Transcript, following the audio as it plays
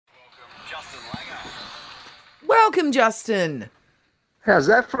Welcome, Justin. How's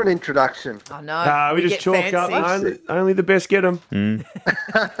that for an introduction? I know. We just chalk up. Only the best get them.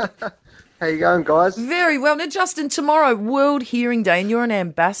 How you going, guys? Very well. Now, Justin, tomorrow, World Hearing Day, and you're an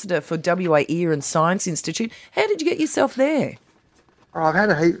ambassador for WA Ear and Science Institute. How did you get yourself there? Oh, I've had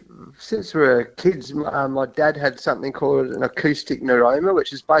a heap since we were kids. My dad had something called an acoustic neuroma,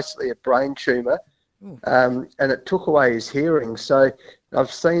 which is basically a brain tumour, and it took away his hearing. So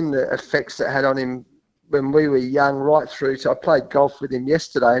I've seen the effects it had on him when we were young, right through. So I played golf with him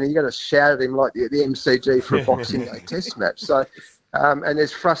yesterday, and you got to shout at him like the MCG for a Boxing Day test match. So, and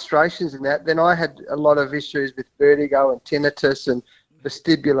there's frustrations in that. Then I had a lot of issues with vertigo and tinnitus and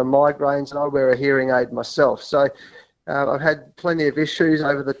vestibular migraines, and I wear a hearing aid myself. So I've had plenty of issues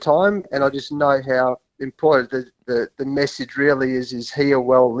over the time, and I just know how important the message really is hear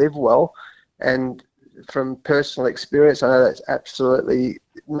well, live well. And from personal experience, I know that's absolutely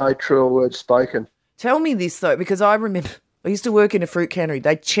no truer word spoken. Tell me this, though, because I remember I used to work in a fruit cannery.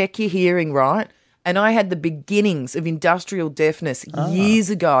 They check your hearing, right? And I had the beginnings of industrial deafness years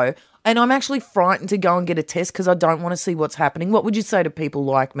ago, and I'm actually frightened to go and get a test because I don't want to see what's happening. What would you say to people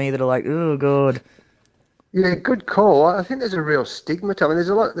like me that are like, oh, God? Yeah, good call. I think there's a real stigma to it. I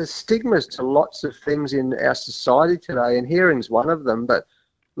mean, there's stigmas to lots of things in our society today, and hearing's one of them. But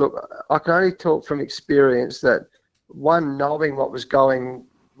look, I can only talk from experience that knowing what was going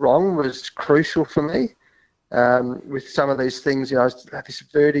wrong was crucial for me. With some of these things, this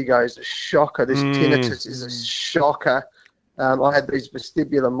vertigo is a shocker, this tinnitus is a shocker. I had these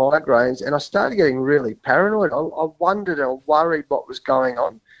vestibular migraines, and I started getting really paranoid. I wondered and worried what was going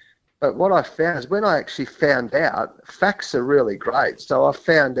on. But what I found is when I actually found out, facts are really great. So I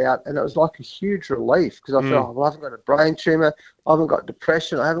found out, and it was like a huge relief because I felt, I haven't got a brain tumour, I haven't got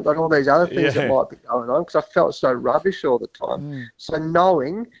depression, I haven't got all these other things that might be going on because I felt so rubbish all the time. So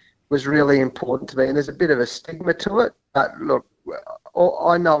knowing was really important to me, and there's a bit of a stigma to it. But look,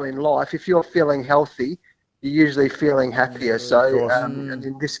 I know in life, if you're feeling healthy, you're usually feeling happier. So, and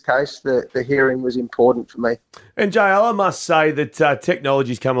in this case, the hearing was important for me. And JL, I must say that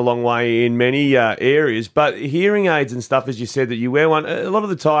technology's come a long way in many areas, but hearing aids and stuff, as you said, that you wear one, a lot of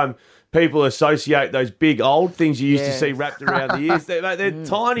the time people associate those big old things you used to see wrapped around the ears. They're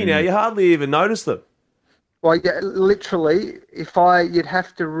tiny now. You hardly even notice them. Well, yeah, literally, you'd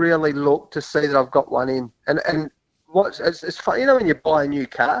have to really look to see that I've got one in. And it's funny, when you buy a new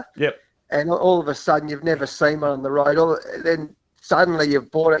car, and all of a sudden you've never seen one on the road, then suddenly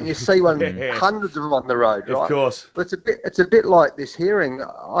you've bought it and you see one, hundreds of them on the road, right? Of course. But it's a bit like this hearing.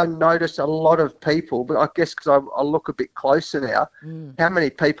 I notice a lot of people, but I guess because I look a bit closer now, how many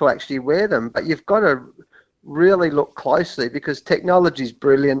people actually wear them. But you've got to really look closely because technology's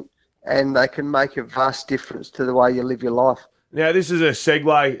brilliant, and they can make a vast difference to the way you live your life. Now, this is a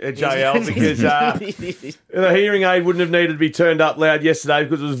segue, JL, because the hearing aid wouldn't have needed to be turned up loud yesterday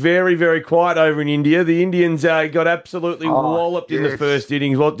because it was very, very quiet over in India. The Indians got absolutely walloped in the first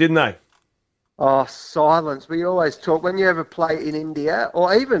innings, didn't they? Oh, silence. We always talk, when you ever play in India,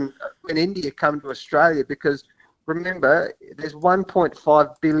 or even when India come to Australia, because remember, there's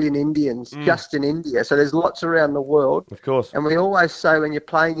 1.5 billion Indians just in India, so there's lots around the world. Of course. And we always say when you're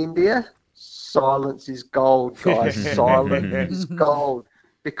playing India, silence is gold, guys. Silence is gold.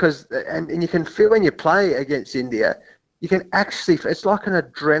 Because, and you can feel when you play against India, you can actually, it's like an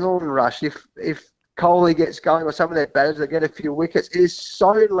adrenaline rush. If Kohli gets going or some of their batters, they get a few wickets, it is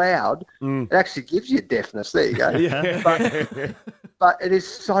so loud, it actually gives you deafness. There you go. But it is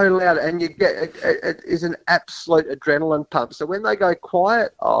so loud, and you get it is an absolute adrenaline pump. So when they go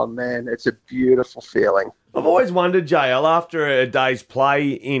quiet, oh man, it's a beautiful feeling. I've always wondered, JL, after a day's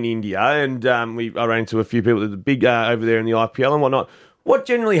play in India, and I ran into a few people that are big over there in the IPL and whatnot, what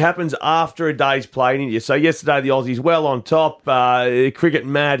generally happens after a day's play in India? So yesterday the Aussies well on top, cricket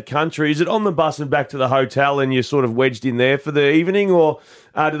mad country. Is it on the bus and back to the hotel and you're sort of wedged in there for the evening, or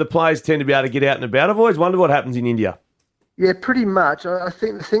do the players tend to be able to get out and about? I've always wondered what happens in India. Yeah, pretty much. I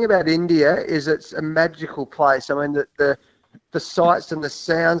think the thing about India is it's a magical place. I mean, the sights and the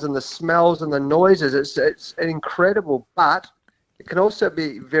sounds and the smells and the noises, it's incredible, but it can also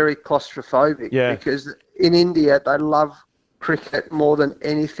be very claustrophobic because in India they love cricket more than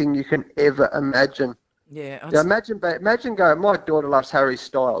anything you can ever imagine. Imagine going, my daughter loves Harry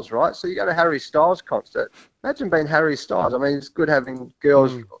Styles, right? So you go to Harry Styles concert. Imagine being Harry Styles. I mean, it's good having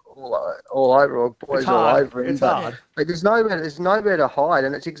girls all over, or boys all over. It's hard. But there's nowhere to hide,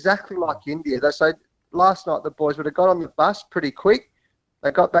 and it's exactly like India. They say last night the boys would have got on the bus pretty quick.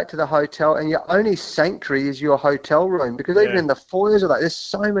 They got back to the hotel, and your only sanctuary is your hotel room, because even in the foyers there's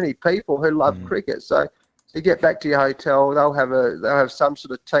so many people who love cricket. So you get back to your hotel, they'll have some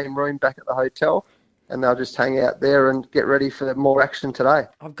sort of team room back at the hotel, and they'll just hang out there and get ready for more action today.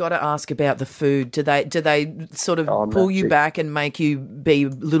 I've got to ask about the food. Do they sort of pull you magic. back and make you be a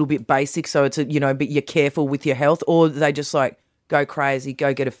little bit basic so it's but you're careful with your health, or they just like go crazy,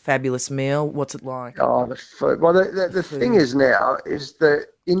 go get a fabulous meal? What's it like? Oh, the food. Well, the thing is now is that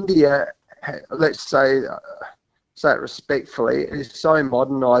India, let's say it respectfully, is so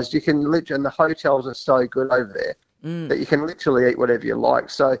modernised. You can literally, and the hotels are so good over there that you can literally eat whatever you like.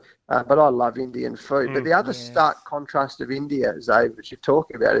 So, but I love Indian food. But the other stark contrast of India, Zabe, which you're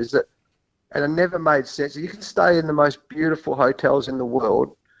talking about, is that, and it never made sense. You can stay in the most beautiful hotels in the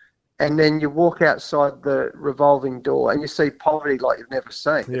world, and then you walk outside the revolving door and you see poverty like you've never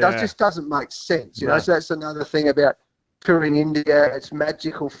seen. Yeah. It just doesn't make sense, you know. So that's another thing about touring India. It's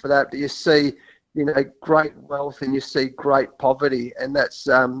magical for that, but you see, great wealth and you see great poverty, and that's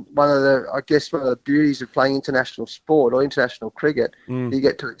one of the beauties of playing international sport or international cricket. You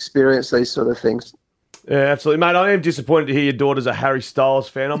get to experience these sort of things. Yeah, absolutely, mate. I am disappointed to hear your daughter's a Harry Styles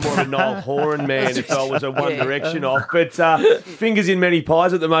fan. I'm more of a Noel Horan man if I was a One Direction off. But fingers in many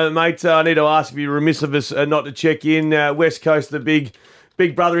pies at the moment, mate. I need to ask if you're remiss of us not to check in. West Coast, the big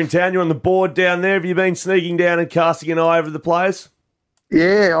brother in town. You're on the board down there. Have you been sneaking down and casting an eye over the players?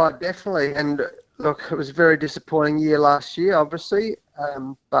 Yeah, definitely. And look, it was a very disappointing year last year, obviously.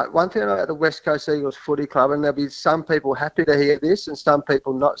 But one thing about the West Coast Eagles Footy Club, and there'll be some people happy to hear this and some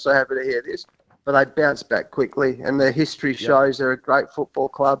people not so happy to hear this, but they bounce back quickly, and their history shows they're a great football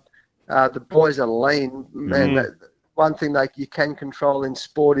club. The boys are lean, and one thing you can control in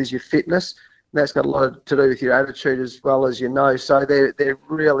sport is your fitness. And that's got a lot to do with your attitude as well, as you know. So they're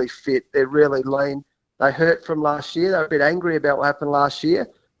really fit, they're really lean. They hurt from last year. They were a bit angry about what happened last year,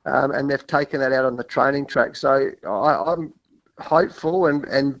 and they've taken that out on the training track. So I'm hopeful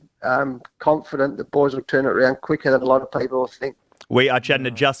and confident the boys will turn it around quicker than a lot of people think. We are chatting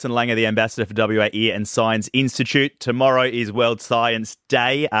to Justin Langer, the ambassador for WA Ear and Science Institute. Tomorrow is World Science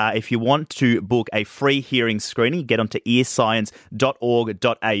Day. If you want to book a free hearing screening, get onto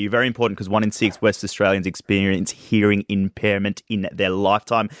earscience.org.au. Very important because 1 in 6 West Australians experience hearing impairment in their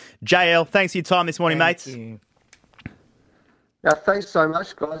lifetime. JL, thanks for your time this morning, mates. You. Now, thanks so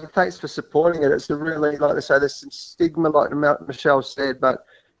much, guys, and thanks for supporting it. It's a really, like I say, there's some stigma, like Michelle said, but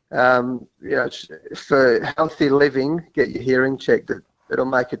for healthy living, get your hearing checked. It'll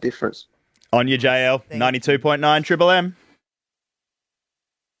make a difference. On your JL, 92.9 Triple M.